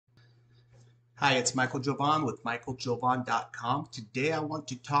Hi, it's MichaelJovan with MichaelJovan.com. Today I want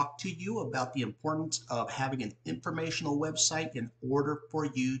to talk to you about the importance of having an informational website in order for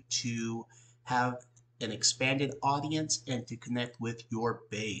you to have an expanded audience and to connect with your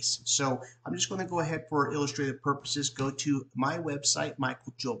base. So I'm just going to go ahead for illustrative purposes, go to my website,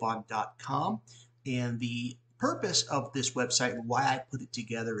 MichaelJovan.com, and the purpose of this website and why I put it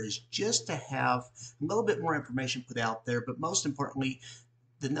together is just to have a little bit more information put out there, but most importantly,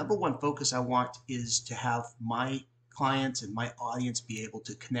 the number one focus I want is to have my clients and my audience be able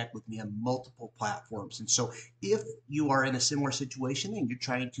to connect with me on multiple platforms. And so if you are in a similar situation and you're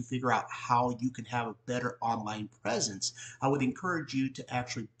trying to figure out how you can have a better online presence, I would encourage you to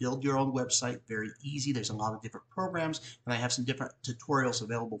actually build your own website. Very easy. There's a lot of different programs, and I have some different tutorials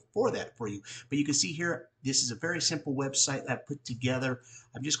available for that for you. But you can see here, this is a very simple website I put together.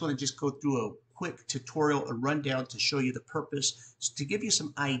 I'm just going to go through a quick tutorial, a rundown to show you the purpose, to give you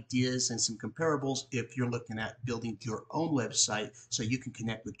some ideas and some comparables if you're looking at building your own website so you can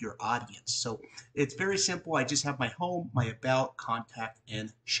connect with your audience. So it's very simple. I just have my home, my about, contact,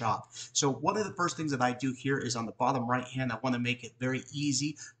 and shop. So one of the first things that I do here is on the bottom right hand, I want to make it very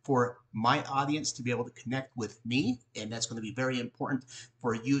easy for my audience to be able to connect with me, and that's going to be very important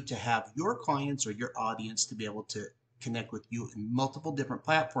for you to have your clients or your audience to be able to connect with you in multiple different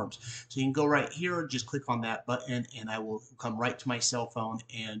platforms. So you can go right here, just click on that button, and I will come right to my cell phone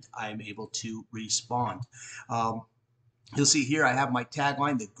and I'm able to respond. You'll see here I have my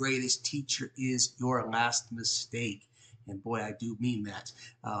tagline, the greatest teacher is your last mistake. And boy, I do mean that.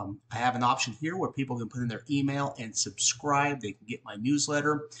 I have an option here where people can put in their email and subscribe. They can get my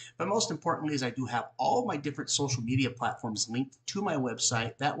newsletter. But most importantly is I do have all my different social media platforms linked to my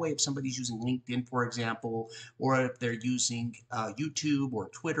website. That way, if somebody's using LinkedIn, for example, or if they're using YouTube or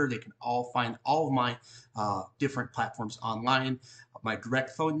Twitter, they can all find all of my different platforms online. My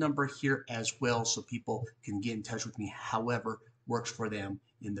direct phone number here as well, so people can get in touch with me however works for them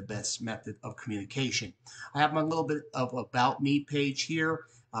in the best method of communication. I have my little bit of about me page here,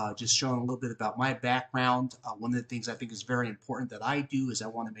 just showing a little bit about my background. One of the things I think is very important that I do is I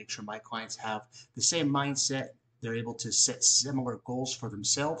want to make sure my clients have the same mindset. They're able to set similar goals for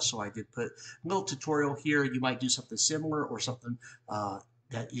themselves. So I did put a little tutorial here. You might do something similar or something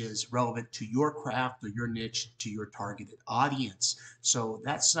that is relevant to your craft or your niche, to your targeted audience. So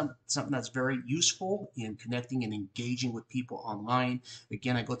that's something that's very useful in connecting and engaging with people online.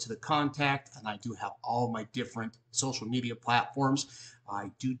 Again, I go to the contact and I do have all my different social media platforms.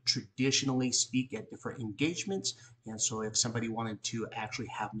 I do traditionally speak at different engagements, and so if somebody wanted to actually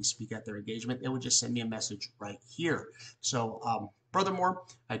have me speak at their engagement, they would just send me a message right here. So furthermore,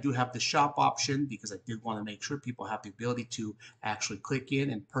 I do have the shop option because I did want to make sure people have the ability to actually click in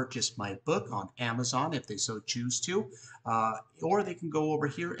and purchase my book on Amazon if they so choose to, or they can go over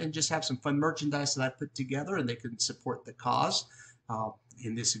here and just have some fun merchandise that I put together and they can support the cause.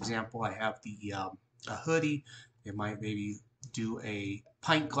 In this example, I have the a hoodie. They might maybe do a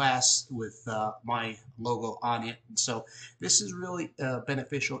pint glass with my logo on it. And so this is really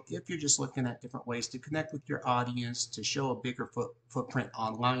beneficial if you're just looking at different ways to connect with your audience, to show a bigger footprint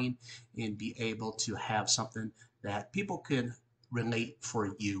online, and be able to have something that people can relate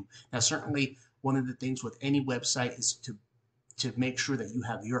for you. Now, certainly one of the things with any website is to make sure that you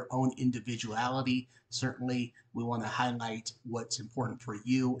have your own individuality. Certainly, we want to highlight what's important for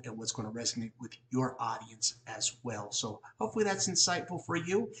you and what's going to resonate with your audience as well. So hopefully that's insightful for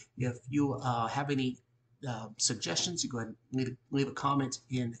you. If you have any suggestions, you go ahead and leave a comment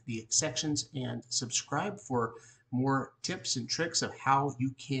in the sections and subscribe for more tips and tricks of how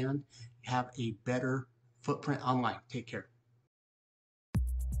you can have a better footprint online. Take care.